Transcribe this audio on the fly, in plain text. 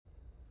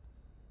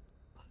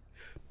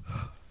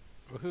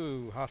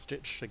Woohoo!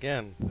 Hostage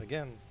again.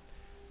 Again.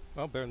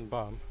 Well, better than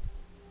bomb.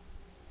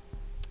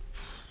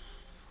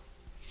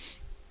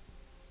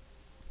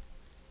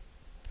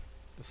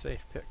 The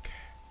safe pick.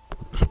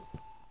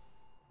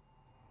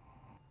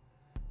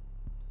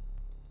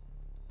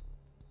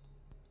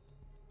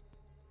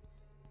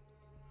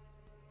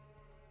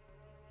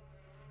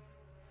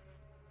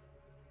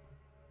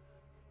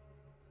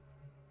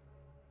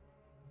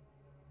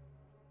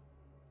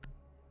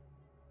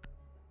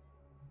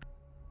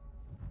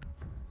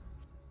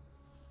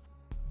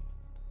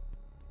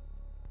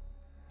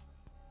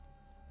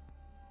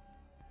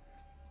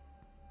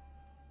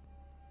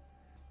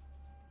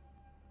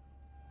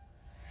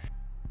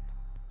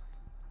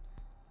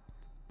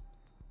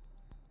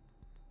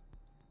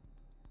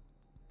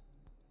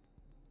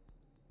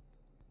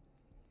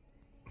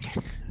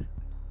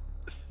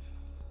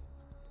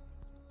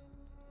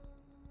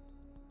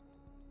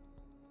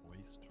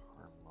 Waste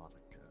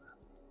harmonica.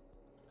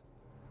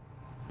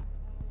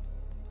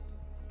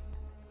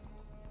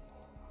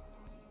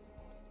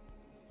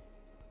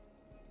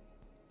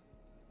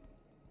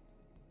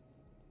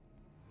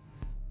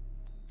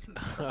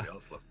 Somebody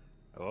else left.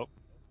 Oh.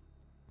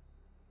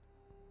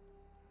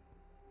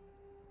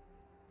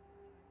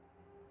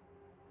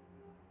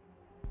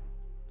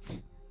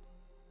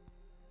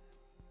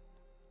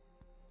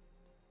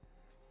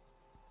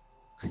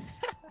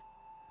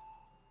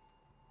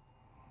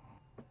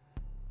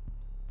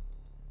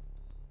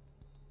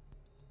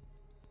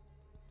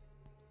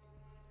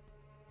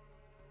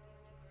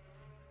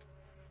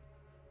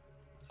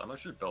 Someone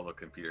should build a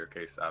computer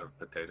case out of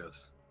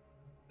potatoes.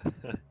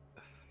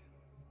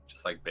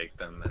 Just like bake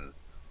them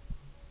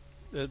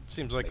and It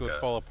seems like it Make would a-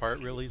 fall apart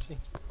real easy.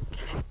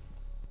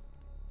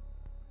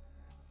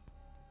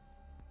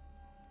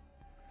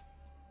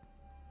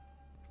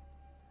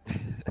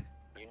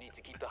 You need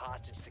to keep the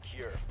hostage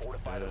secure.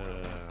 Fortify the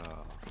room.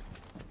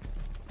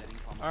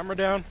 Armor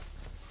down.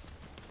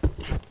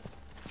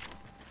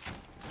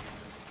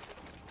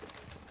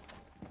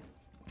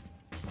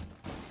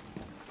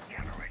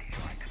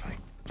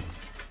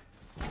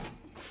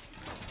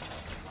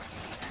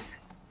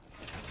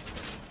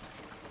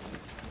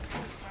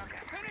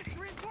 Finish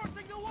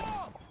reinforcing the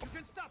wall! You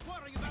can stop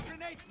worrying about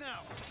grenades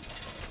now!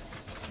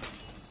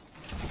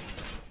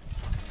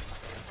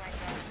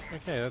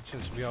 Okay, that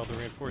seems to be all the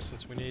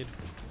reinforcements we need.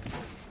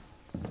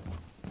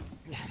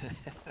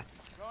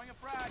 Throwing a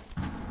frag!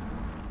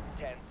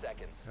 10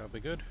 seconds. That'll be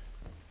good.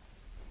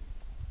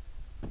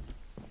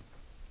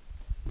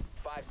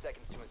 5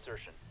 seconds to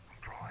insertion.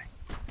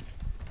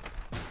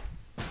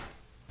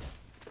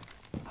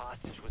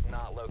 Hostage was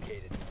not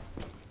located.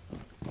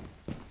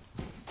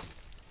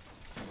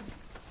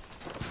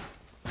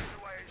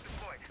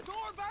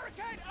 Door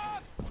barricade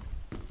up!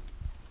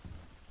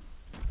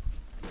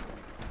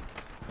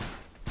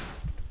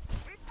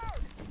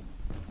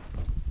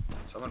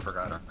 someone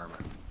forgot our armor.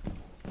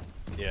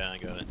 Yeah, I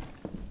got it.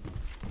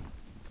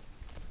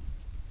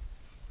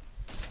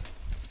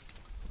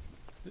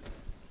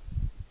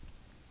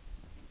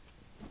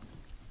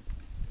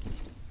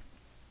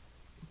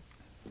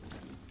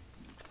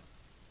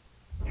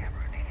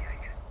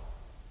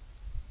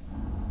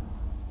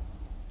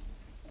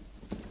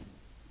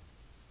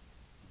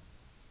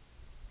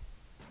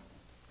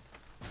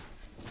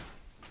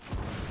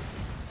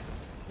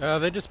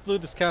 They just blew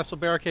this castle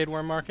barricade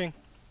we're marking.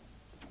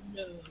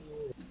 No.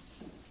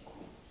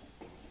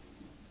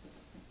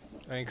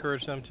 I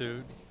encourage them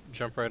to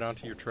jump right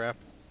onto your trap.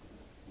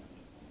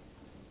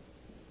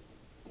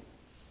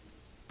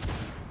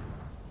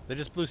 They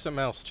just blew something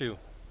else too.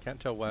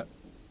 Can't tell what.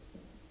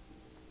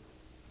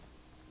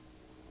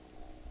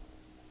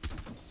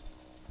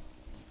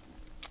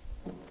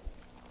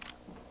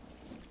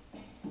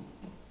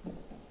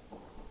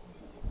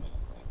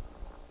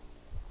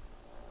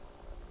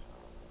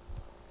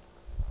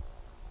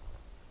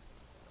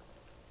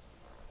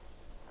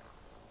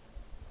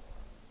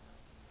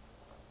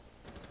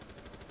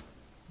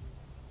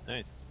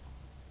 Nice.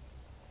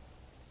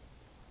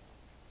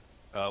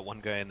 One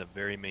guy in the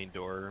very main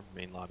door,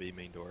 main lobby,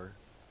 main door.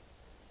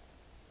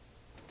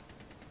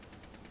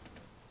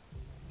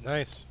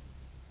 Nice.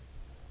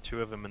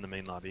 2 of them in the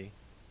main lobby.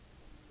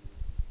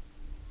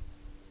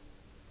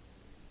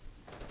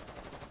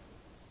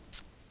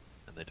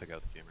 And they took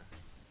out the camera.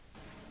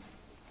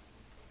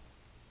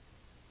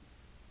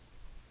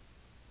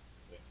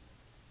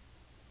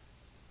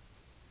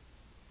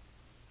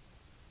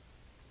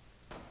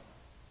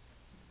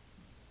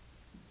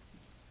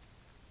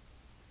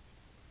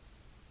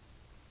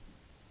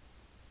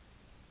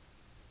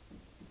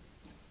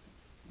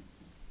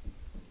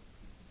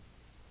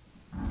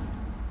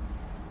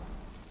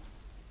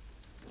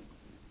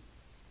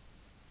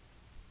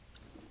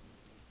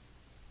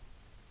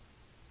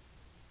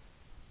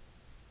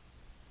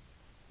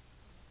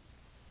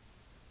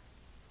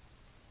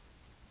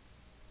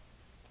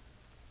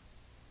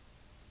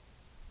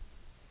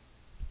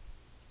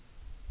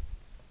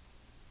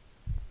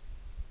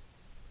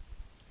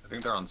 I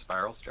think they're on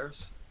spiral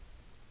stairs.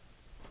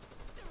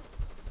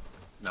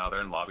 No, they're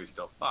in lobby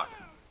still. Fuck.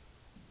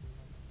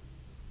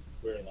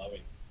 We're in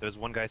lobby. There's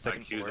one guy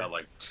second IQ's floor. at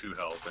like 2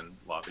 health in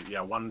lobby.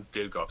 Yeah, one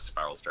did go up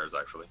spiral stairs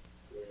actually.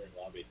 We're in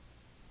lobby.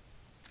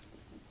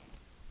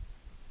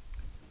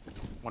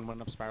 One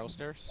went up spiral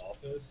stairs.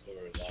 Office or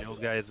lobby?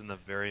 Shield guy is in the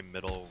very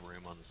middle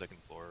room on the second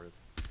floor.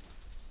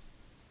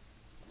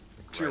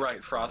 To your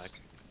right,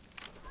 Frost.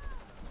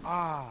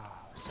 Ah,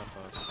 so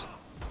close.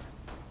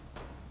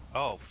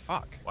 Oh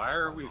fuck! Why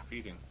are we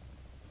feeding?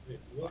 Wait,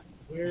 what?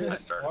 Where I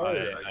started are by we?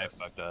 it, I guess.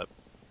 fucked up.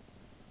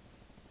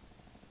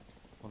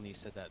 When you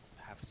said that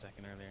half a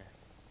second earlier,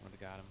 would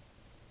have got him.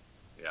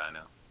 Yeah, I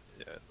know.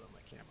 Yeah, it's on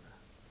my camera.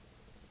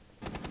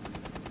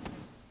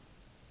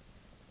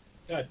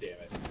 God damn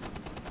it.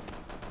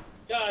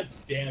 God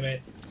damn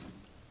it.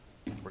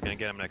 We're gonna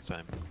get him next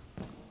time.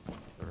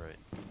 Alright.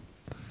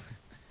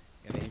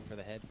 Gotta aim for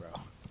the head, bro.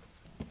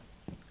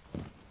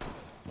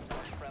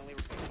 Friendly.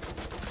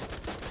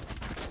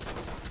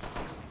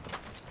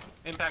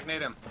 Impact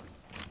nade him.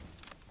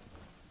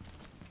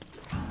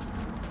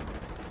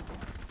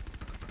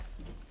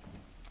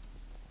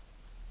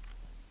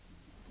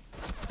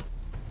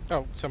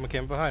 Oh, someone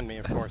came behind me,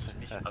 of course.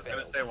 I was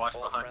gonna say watch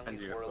All behind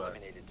friendlies you, were but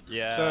eliminated.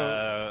 Yeah,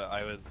 So-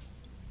 I was.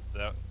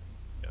 That,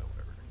 yeah,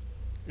 whatever.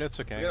 It's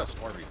we okay. got a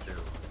 4v2.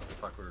 What the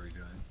fuck were we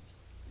doing?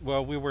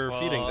 Well, we were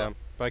feeding Well, them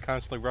by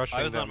constantly rushing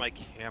I was them. on my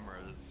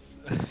cameras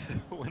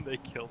when they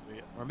killed me.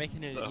 We're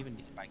making it So- even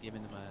by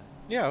giving them a.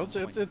 Yeah, it was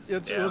Yeah, a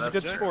good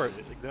that's sport.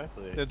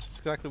 Exactly. It's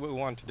exactly what we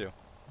wanted to do.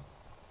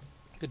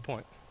 Good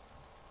point.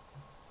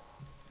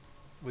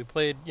 We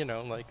played, you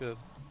know, like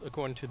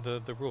according to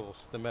the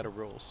rules, the meta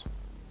rules.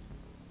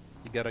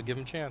 You gotta give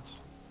them a chance.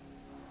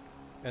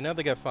 And now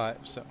they got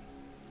 5, so.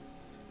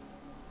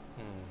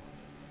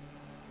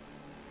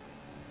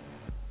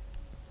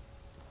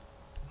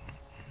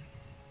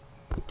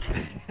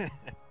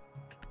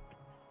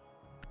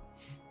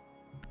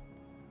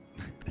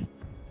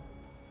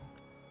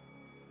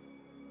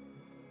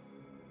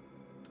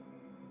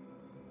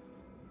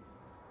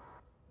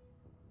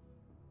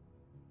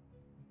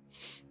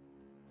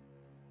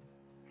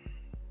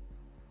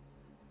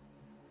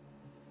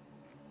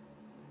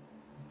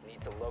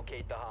 Need to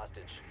locate the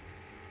hostage.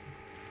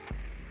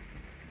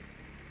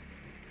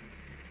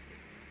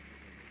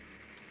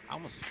 I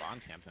almost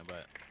spawn camped him,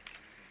 but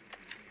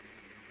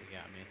he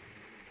got me.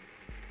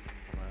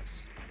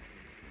 Almost.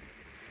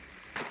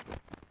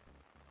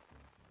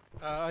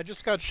 I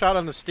just got shot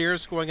on the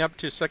stairs going up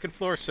to 2nd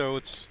floor, so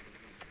it's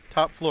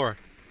top floor.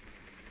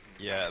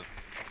 Yeah.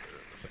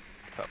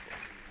 Top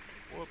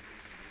one. Whoop.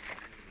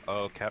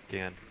 Oh, cap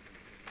can.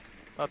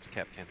 Lots of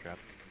cap can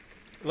traps.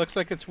 Looks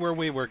like it's where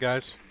we were,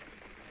 guys.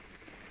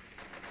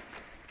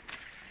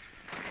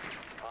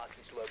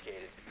 Hostage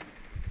located.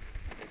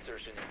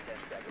 Insertion in 10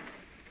 seconds.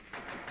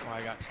 Well,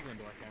 I got 2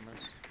 indoor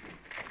cameras.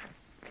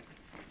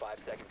 5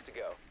 seconds to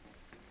go.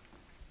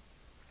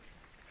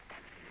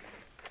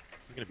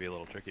 This is gonna be a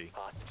little tricky.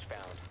 Hostage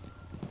found.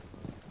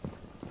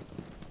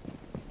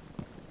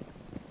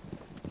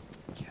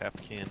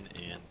 Capcan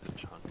and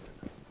Chonka.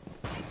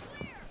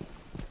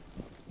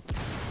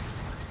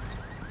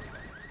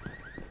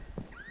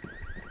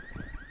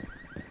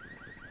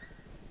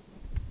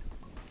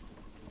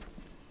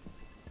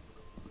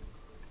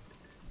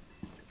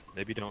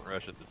 Maybe don't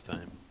rush it this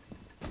time.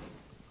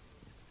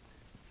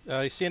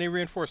 You see any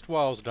reinforced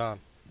walls, Don?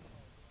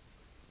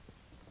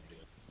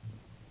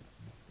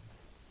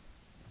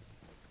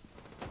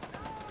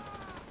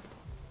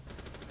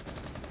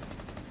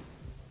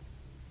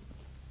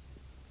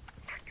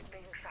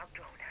 Activating shock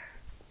drone.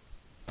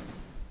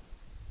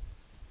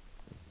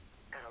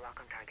 Got a lock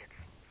on targets.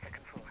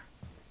 2nd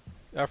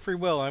floor. Free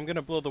will, I'm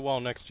gonna blow the wall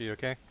next to you,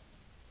 okay?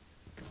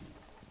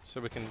 So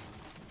we can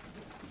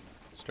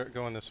start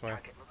going this way.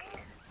 Target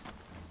located.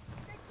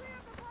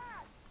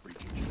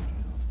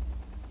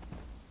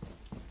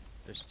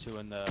 There's 2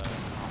 in the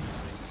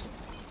offices.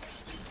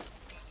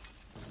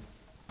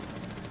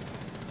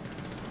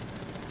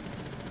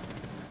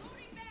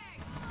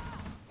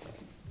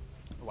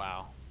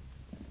 Wow.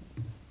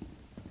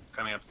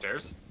 Coming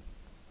upstairs?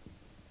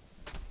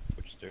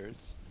 Which stairs?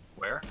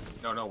 Where?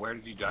 No, where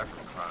did you die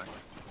from, Chronic?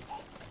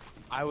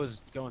 I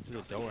was going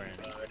through the door and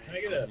Can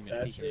I get a wasn't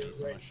even peeking thatcher at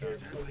someone right here?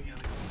 shot me.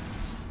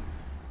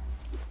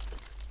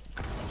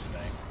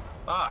 Mustang.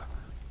 Fuck!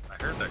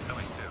 I heard that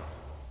coming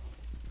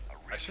too.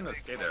 I shouldn't have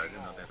stayed there, I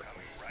didn't know they were coming.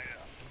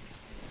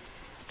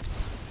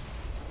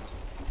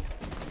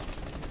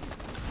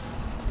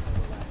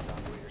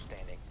 Operator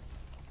standing.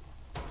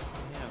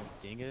 Damn,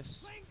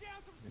 dingus. Laying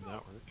down some I mean,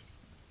 smoke. that works.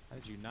 How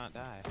did you not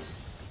die?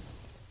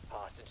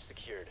 Hostage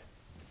secured.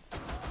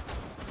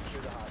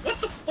 Secure the hostage.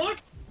 What the fuck?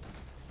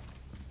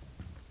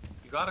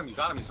 You got him,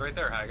 he's right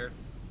there, Haggard.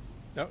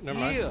 No, never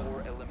mind.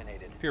 4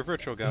 eliminated. Pure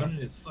Virtual got Gun him.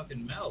 in his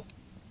fucking mouth.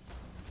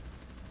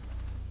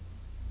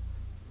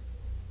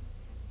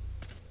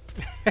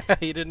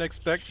 He didn't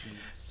expect.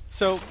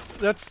 So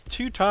that's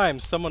 2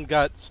 times someone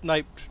got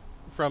sniped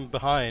from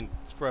behind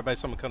by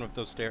someone coming up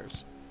those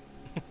stairs.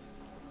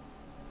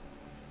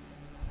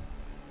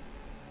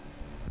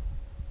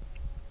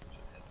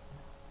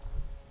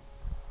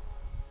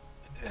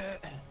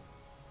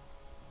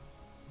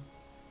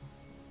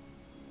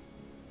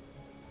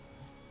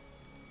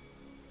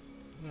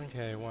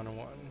 Okay,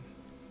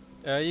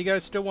 1-1. You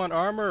guys still want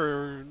armor,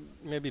 or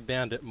maybe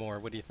bandit more?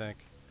 What do you think?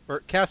 Or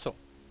castle?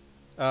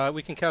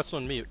 We can castle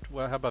and mute.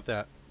 Well, how about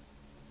that?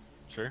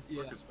 Sure.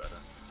 Work is better.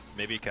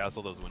 Maybe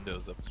castle those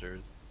windows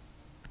upstairs.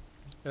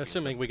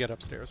 Assuming we get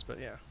upstairs, but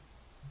yeah.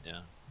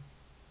 Yeah.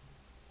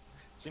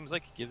 Seems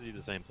like it gives you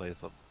the same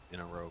place up in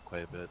a row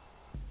quite a bit.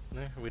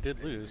 Yeah, we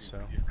did lose,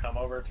 so. You've come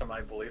over to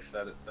my belief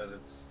that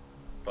it's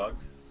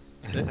bugged.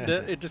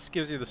 It just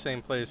gives you the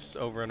same place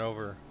over and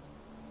over.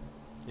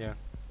 Yeah.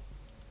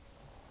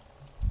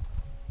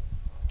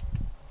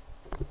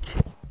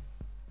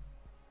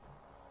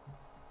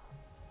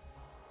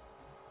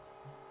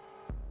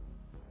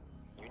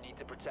 You need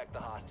to protect the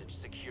hostage.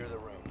 Secure the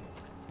room.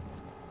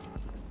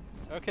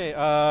 Okay,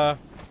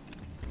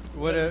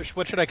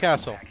 what should I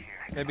castle?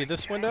 Maybe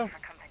this window?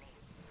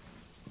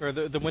 Or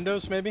the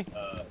windows, maybe?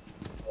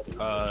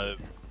 I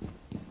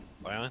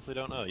honestly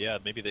don't know. Yeah,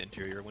 maybe the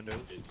interior windows.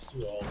 Just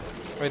do all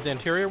of it. Wait, the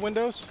interior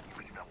windows?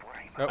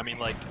 Oh. I mean,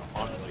 like,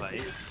 on site.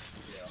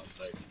 Yeah, on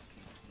site.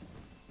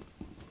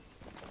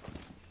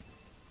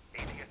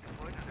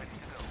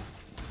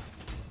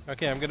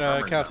 Okay, I'm gonna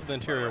Armor's castle up, the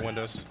interior by the way.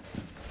 windows.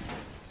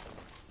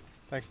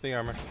 Thanks to the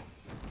armor.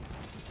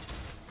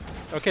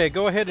 Okay,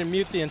 go ahead and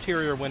mute the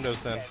interior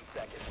windows then. 10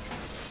 seconds.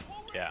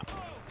 Yeah.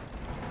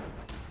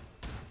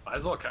 Might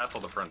as well castle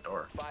the front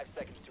door. 5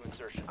 seconds to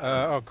insertion.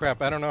 Oh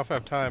crap, I don't know if I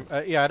have time.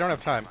 Yeah, I don't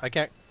have time. I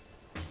can't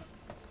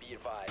Be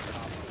advised.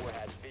 Op 4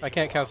 has I can't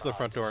visual on castle the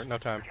front door. No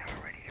time.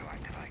 Ready to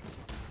activate.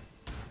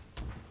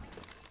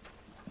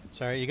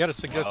 Sorry, you gotta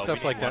suggest We stuff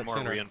need like one that more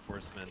sooner.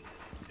 reinforcement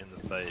in the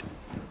site.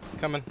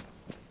 Coming.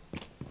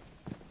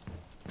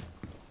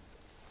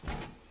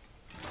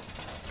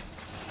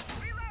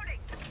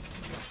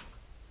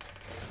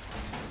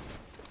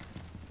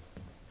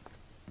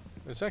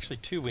 There's actually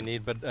 2 we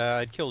need, but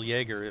I'd kill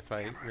Jaeger if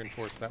I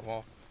reinforce that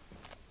wall.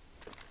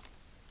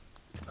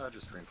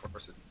 Just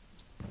reinforce it.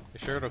 You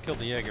sure it'll kill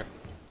the Jaeger?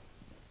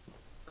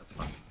 That's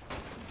fine.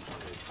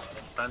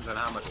 Depends on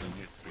how much we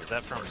need to be Is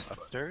that from reinforced, but-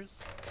 upstairs?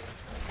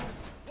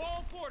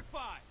 Wall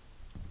fortified.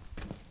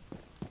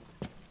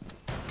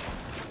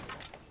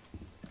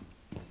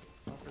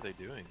 What are they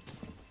doing?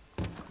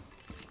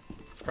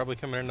 Probably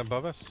coming in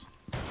above us.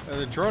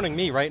 They're droning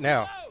me right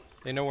now.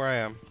 They know where I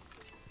am.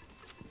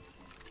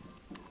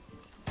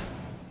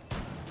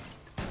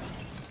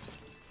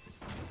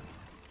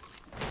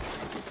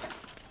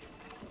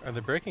 Are they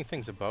breaking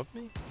things above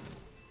me?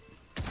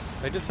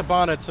 They just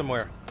abandoned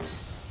somewhere.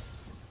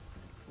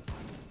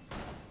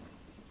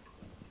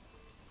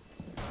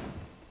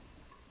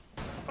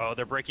 Oh,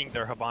 they're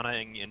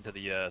Habanaing into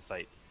the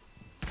site.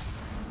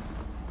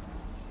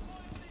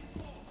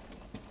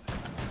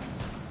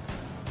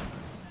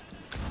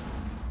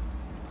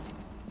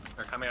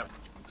 They're coming up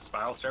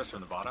spiral stairs from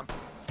the bottom.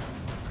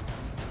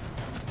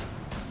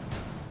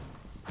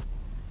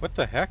 What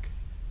the heck?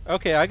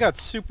 Okay, I got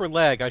super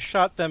lag. I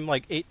shot them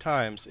like 8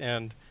 times,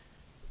 and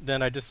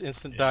then I just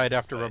instant died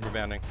after site. rubber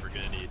banding. We're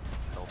gonna need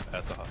help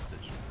at the hostage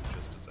in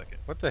just a second.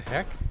 What the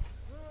heck?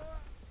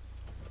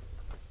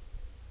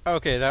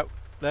 Okay, that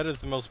is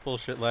the most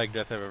bullshit lag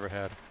death I've ever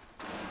had.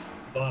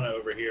 Bana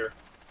over here.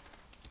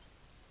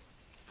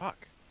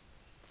 Fuck.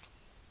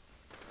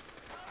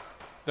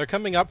 They're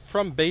coming up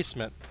from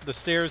basement. The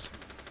stairs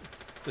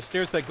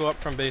that go up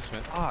from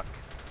basement. Fuck.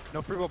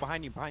 No free will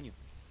behind you, behind you.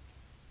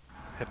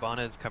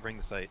 Hibana is covering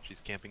the site. She's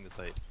camping the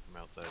site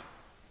from outside.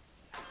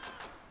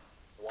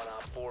 1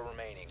 Op 4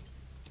 remaining.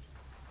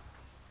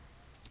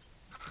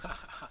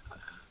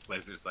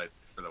 Laser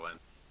sights for the win.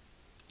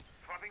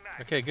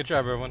 Okay, good job,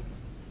 everyone.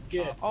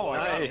 Get Oh,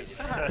 nice.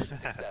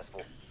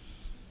 Successful.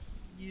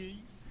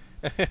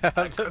 I could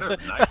have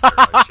knifed her.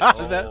 I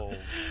just- That-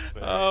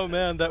 Oh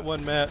man, that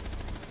one Matt.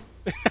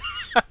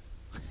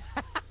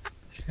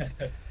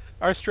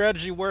 Our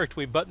strategy worked.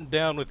 We buttoned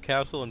down with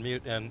castle and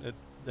mute, and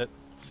that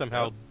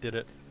somehow did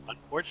it.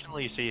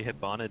 Unfortunately, she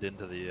Hibanaed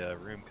into the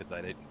room because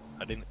I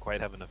didn't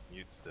quite have enough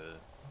mutes to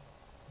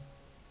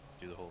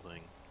do the whole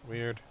thing,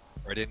 Weird.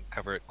 or I didn't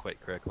cover it quite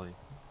correctly.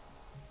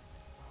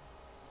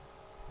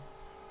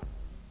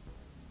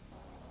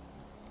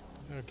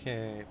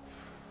 Okay.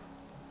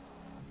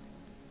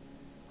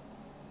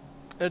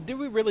 Did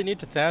we really need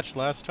to thatch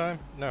last time?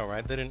 No,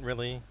 right? They didn't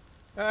really.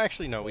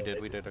 Actually, no, we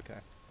did. We did. Okay.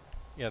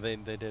 Yeah, they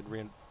did.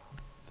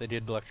 They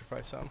did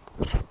electrify some.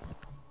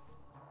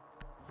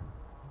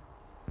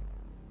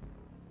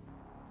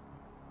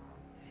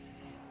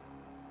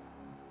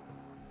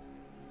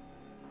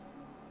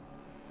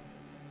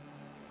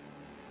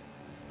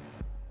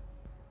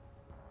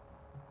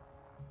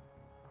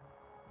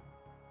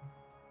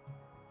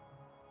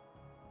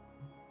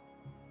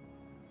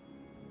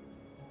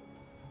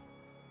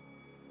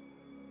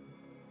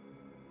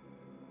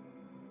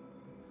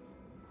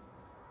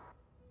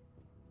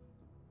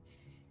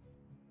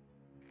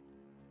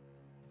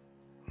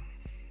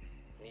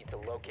 Need to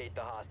locate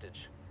the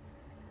hostage.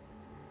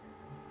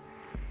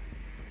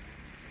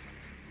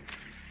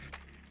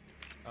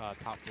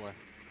 Top floor.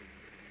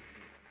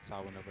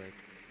 Saw window break.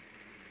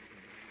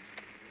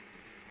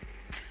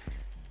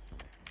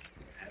 Is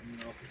it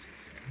admin office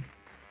again?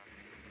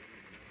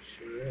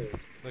 Sure is.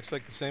 Looks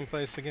like the same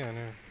place again.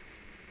 Yeah.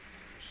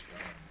 Sean.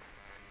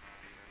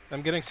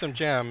 I'm getting some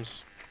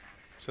jams,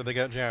 so they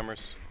got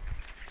jammers.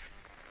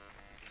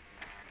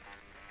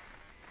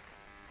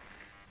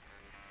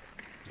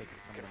 Taking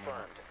some of them out.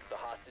 Confirmed. The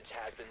hostage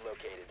has been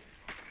located.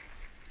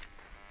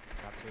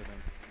 Got 2 of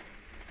them.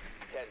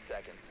 10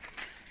 seconds.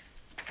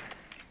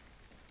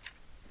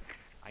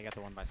 I got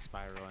the one by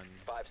Spiral and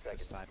 5 the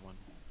seconds. side one.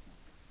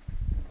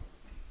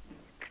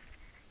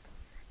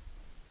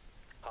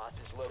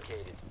 Hostage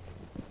located.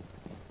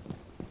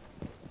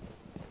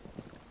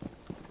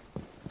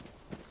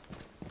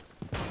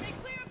 Stay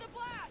clear of the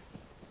blast!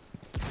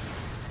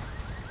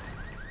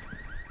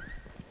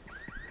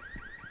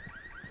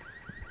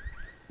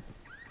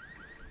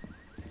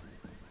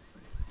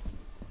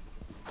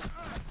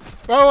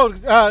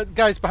 Oh,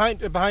 guys,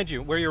 behind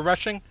you, where you're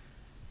rushing.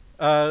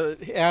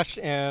 Ash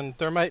and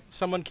Thermite.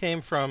 Someone came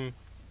from.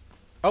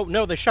 Oh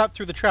no, they shot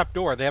through the trap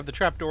door. They have the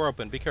trap door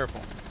open. Be careful.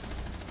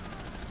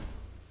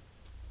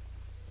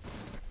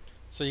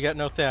 So you got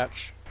no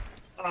thatch.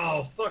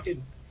 Oh,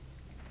 fucking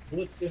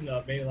blitz in main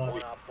lobby.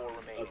 1 op 4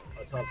 remaining.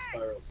 Atop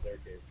spiral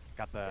staircase.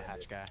 Got the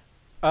hatch guy.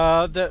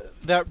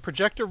 That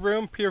projector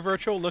room, pure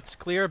virtual, looks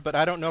clear, but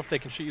I don't know if they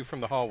can shoot you from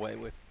the hallway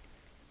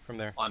from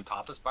there. On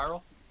top of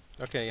Spiral?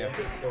 Okay, yeah.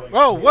 It's going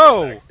Whoa, through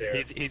whoa! the back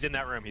stair. He's in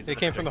that room. He's They in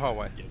came from the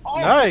hallway. Oh!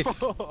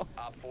 Nice. Op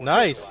 4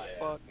 Nice.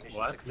 neutralized. Mission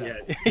What?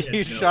 successful. Yeah, You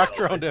no, shock no,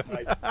 droned him.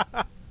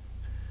 I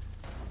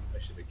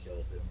should have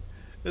killed him.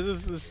 This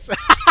is this.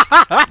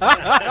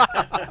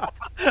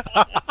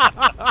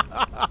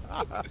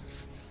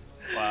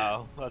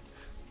 Wow, that's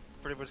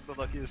pretty much the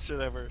luckiest shit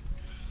ever.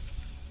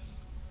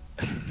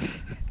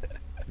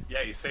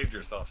 Yeah, you saved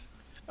yourself.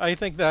 I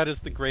think that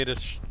is the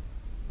greatest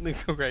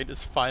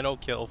final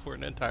kill for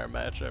an entire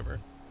match ever.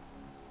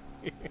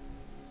 That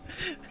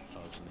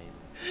was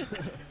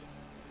amazing.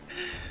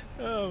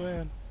 Oh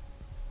man.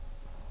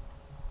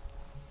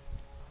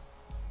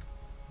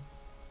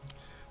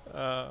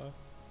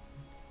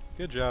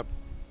 Good job.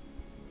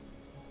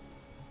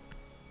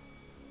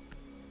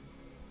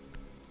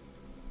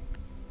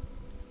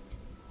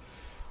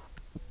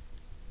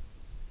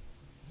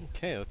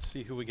 Okay, let's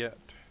see who we get.